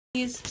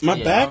My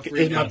back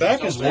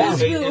is warm.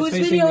 Whose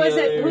video is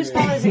it? Whose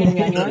phone is it going to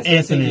be on yours?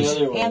 Anthony's.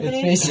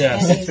 Anthony's?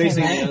 Yes.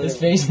 It's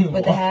facing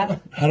with the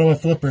hat? How do I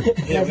flip her?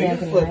 Yeah, we can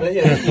flip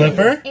it. Can I flip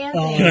her?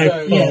 Anthony. Can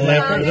I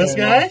flip her? This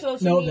guy?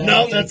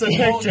 No, that's a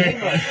picture.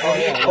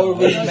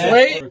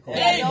 Wait. Put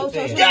it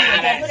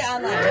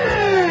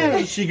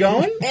online. Is she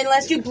going?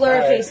 Unless you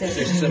blur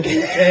faces.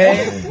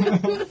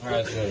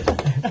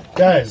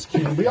 Guys,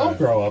 can we all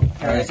grow up?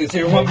 Alright,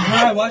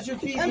 watch your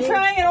feet. I'm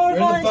trying. I don't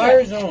want to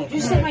volunteer.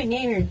 You said my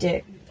name, you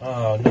dick.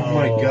 Oh, no. Oh,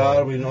 my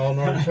God. We all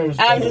know each other's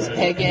I'm just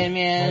picking,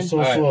 man.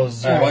 Alright,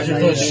 watch your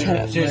foot.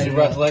 Seriously,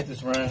 we're about to like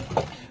this, Ryan.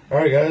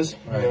 Alright, guys.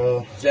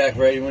 Zach,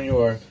 ready when you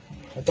are.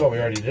 I thought we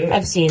already did it.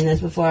 I've seen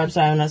this before. I'm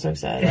sorry. I'm not so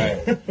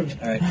excited.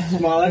 Alright.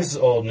 Small, this is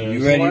old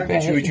news. You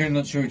ready? Should we turn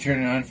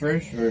it on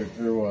first, or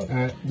what?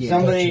 Yeah,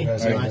 somebody.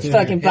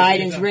 Fucking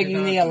Biden's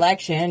rigging the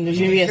election. There's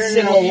going to be a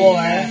civil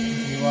war.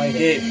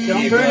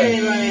 Don't burn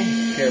anybody.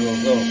 Careful,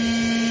 go.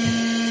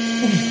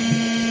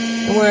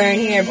 We're in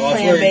here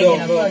playing bacon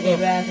in a fucking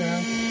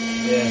bathroom.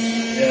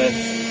 Yes.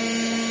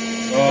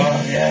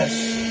 Oh, yes.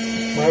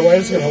 My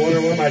wife's gonna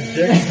wonder what my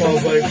dick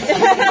smells like.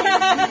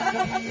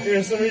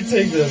 Here, somebody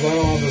take this. I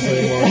don't want this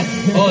anymore.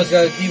 Oh, it's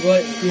got a deep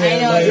light. I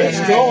know. It's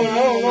going. I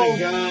don't know. Oh my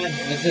God.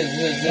 That's it.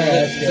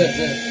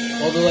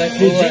 Hold the light.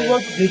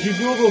 Did you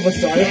Google the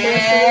side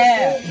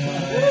effects?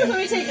 Let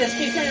me take this.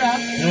 Can you turn it off?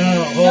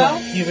 No. Hold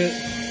on. Keep it.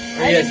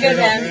 I just go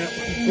down.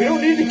 We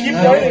don't need to keep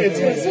writing. It's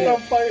gonna set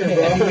on fire,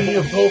 bro. I'm gonna need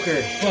a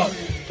poker. Fuck.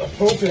 A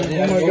poker.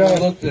 Yeah, oh my God.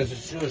 Look this.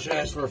 It should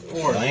ask for a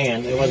 4.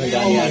 Man, it wasn't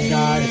done yet. Oh my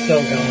God, it's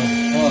still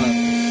going. Hold on.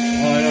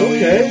 It's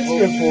okay. It's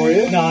good for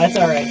you. No, it's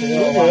alright.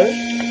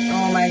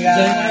 Oh my God.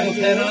 Does anyone have a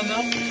pen on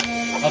them?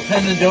 A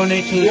pen to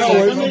donate to the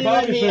where's my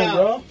bobby pin,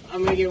 bro?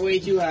 I'm gonna get way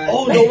too high.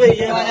 Oh, no, wait.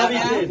 Yeah, my bobby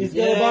pin. He's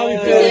got a bobby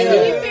pin.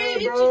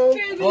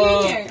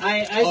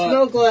 I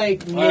smoke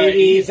like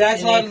maybe.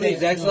 Zach's allowed to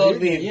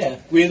leave. Yeah.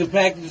 We have the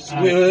package.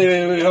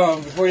 Wait, hold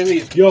on. Before you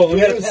leave. Yo, let me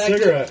get a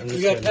cigarette.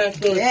 We got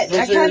packed those.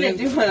 I kind of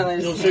do one of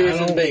those. No serious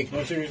and bake.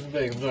 I'm sorry.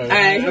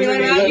 Alright,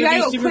 you gotta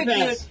go quick,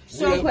 dude.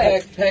 So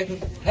quick.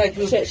 Pack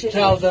those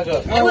towels back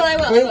up. I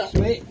will.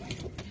 Wait.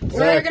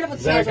 We're gonna put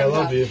the Zach, I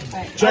love you.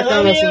 Right. Check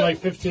on us in like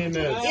 15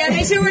 minutes. Yeah,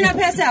 make sure we're not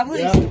passed out,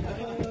 please.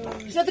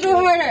 Shut the door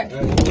harder.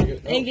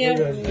 Thank you.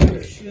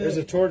 There's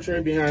a torch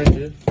right behind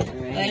you.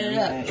 Light it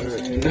up.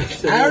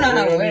 I don't know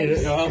how it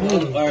works.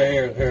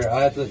 Alright, here. I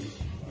have to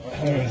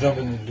jump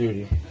into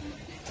duty.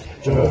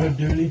 Jump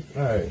into duty?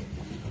 Alright.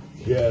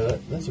 Yeah,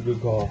 that's a good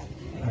call.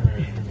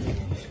 Alright.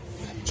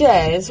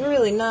 Jay, it's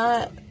really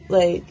not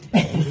like.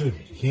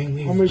 How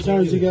many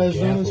times you guys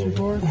done this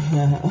before?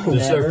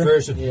 This is our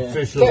first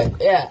official.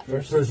 Yeah.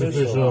 First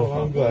official. Oh,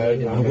 I'm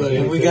glad.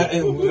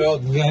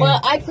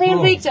 Well, I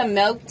clam baked a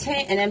milk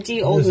tank, an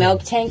empty old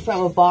milk tank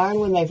from a barn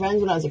with my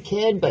friends when I was a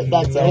kid, but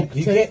that's it.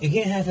 You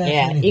can't have that.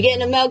 Yeah, you get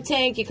in a milk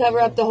tank, you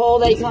cover up the hole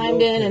that you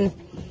climbed in, and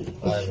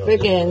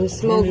freaking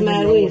smoke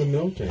mad weed. What a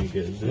milk tank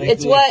is.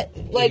 It's what,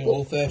 like,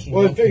 old fashioned.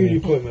 Well, I figured you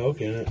put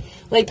milk in it.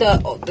 like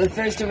the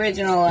first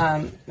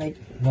original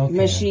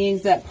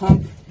machines that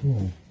pump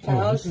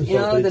cows. You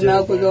know, the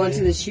milk would go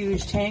into this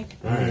huge tank.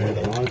 Alright,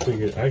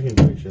 I can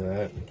picture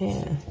that.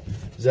 Yeah.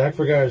 Zach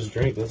forgot his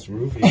drink. Let's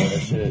roofie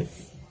that shit.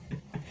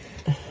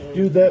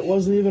 Dude, that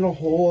wasn't even a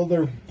whole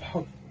other.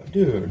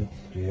 Dude.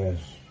 Yes.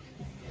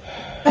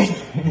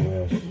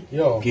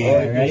 Yo,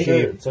 okay, ready?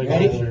 It's like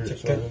ready? a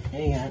shirt.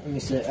 Hang on, let me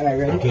sit. Alright,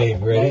 ready? Okay,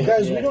 ready?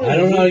 Guys, I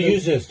don't know how to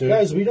use this, dude.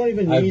 Guys, we don't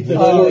even need the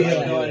torch.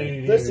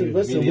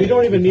 Listen, we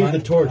don't even need the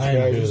torch,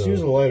 guys. Just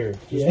use a lighter.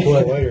 Just use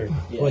a lighter.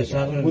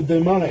 With the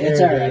amount of air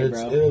there,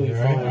 it'll be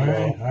fine.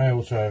 Alright,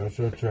 we'll try. We'll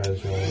try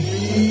this one.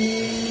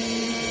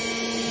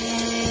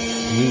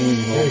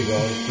 There you go.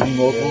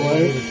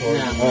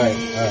 Alright.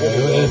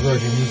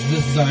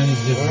 This design is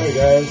different. Alright,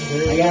 guys.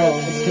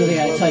 It's still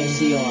got a tight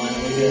seal on it.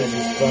 We're good.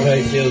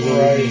 Tight seal's what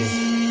we need.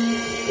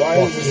 Why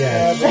is this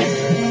happening?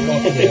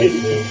 Got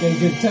a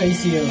good tight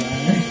seal on it.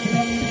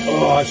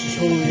 Oh, it's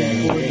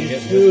totally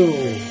too.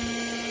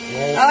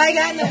 Oh, I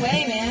got in the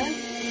way, man.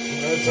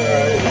 That's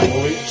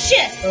alright.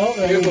 Shit! Oh,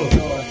 there you go.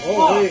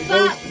 Oh, wait, it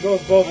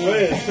goes both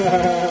ways.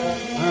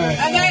 Alright.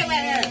 I got it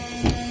right here.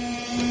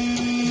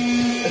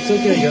 It's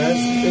okay,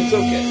 guys. It's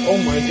okay. Oh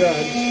my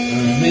God.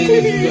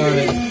 Maintenance is on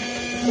it.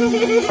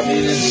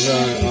 Maintenance is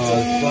on it. Oh,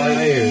 it's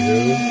fire,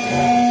 dude.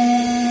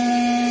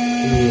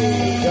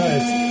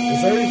 Guys,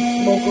 is there any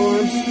smoke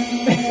alarms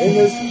in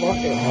this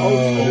fucking house? Oh,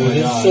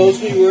 this is so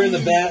sweet. We're in the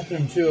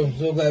bathroom, too. I'm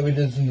so glad we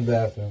did this in the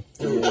bathroom.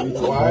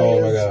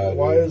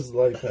 Why is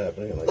life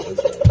happening like this?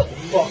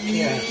 Fuck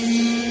yes.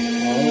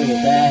 Oh, look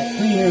at that.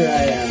 Cleaner I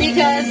am.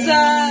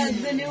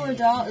 Because the new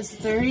adult is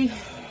 30.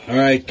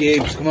 Alright,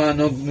 Gabes, come on.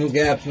 No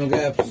gaps.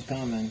 It's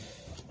coming.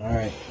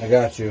 Alright, I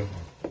got you.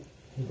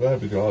 I'm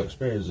glad we could all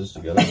experience this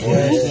together.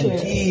 Yes,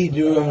 indeed,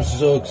 dude. I'm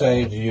so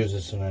excited to use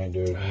this tonight,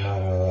 dude. I'm not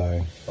gonna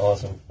lie.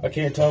 Awesome. I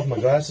can't tell if my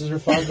glasses are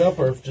fogged up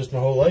or if just my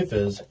whole life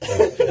is.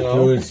 You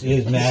know? Dude,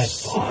 his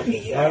mask. I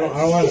don't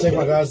want to take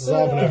my glasses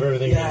off and have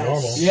everything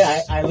normal.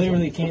 Yeah, I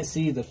literally can't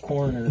see the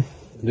corner.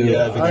 Dude,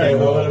 yeah, alright,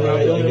 well, then I'm not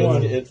the only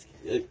one.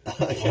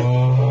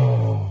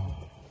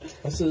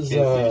 This is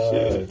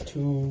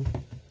too.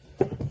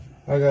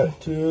 I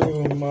got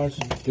too much.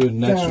 Dude,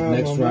 next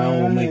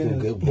round we'll make it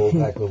go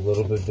back a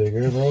little bit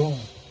bigger, bro.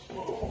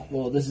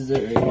 Well, this is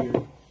it right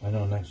here. I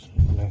know next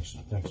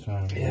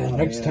time. Yeah,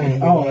 next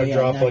time I want to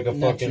drop like a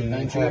fucking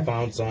half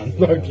ounce on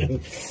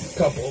fucking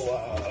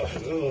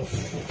couple.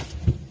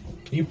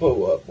 You put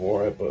what?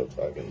 4? I put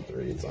fucking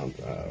 3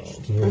 something. I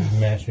don't know.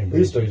 At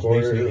least a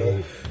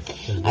quarter.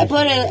 I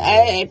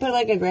put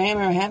like a gram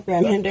or a half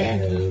gram in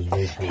there.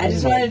 I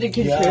just wanted to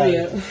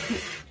contribute.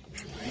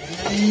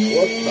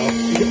 What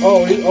the?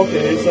 Oh,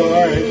 okay. So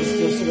all right,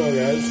 let's go,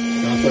 guys.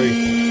 On 3.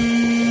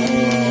 Oh,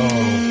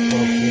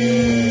 fuck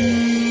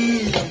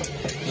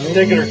yeah!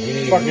 Taking her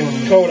fucking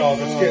coat off.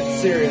 It's getting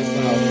serious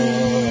now.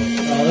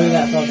 Oh, look at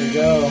that fucker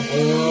go!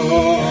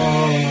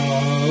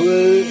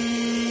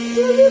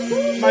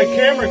 My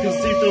camera can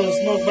see through the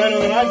smoke better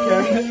than I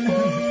can.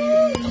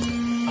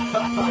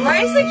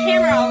 Why is the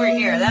camera over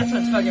here? That's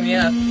what's fucking me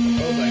up.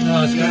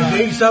 No, it's gonna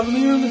hey, stop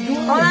me on the door.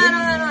 Hold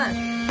on.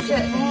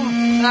 Shit.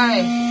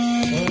 Sorry.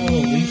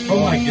 Oh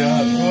my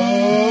god.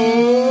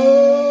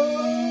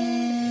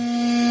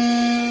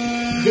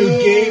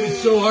 Dude, Gabe, it's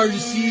so hard to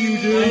see you,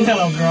 dude. I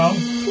know, bro.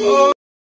 Oh.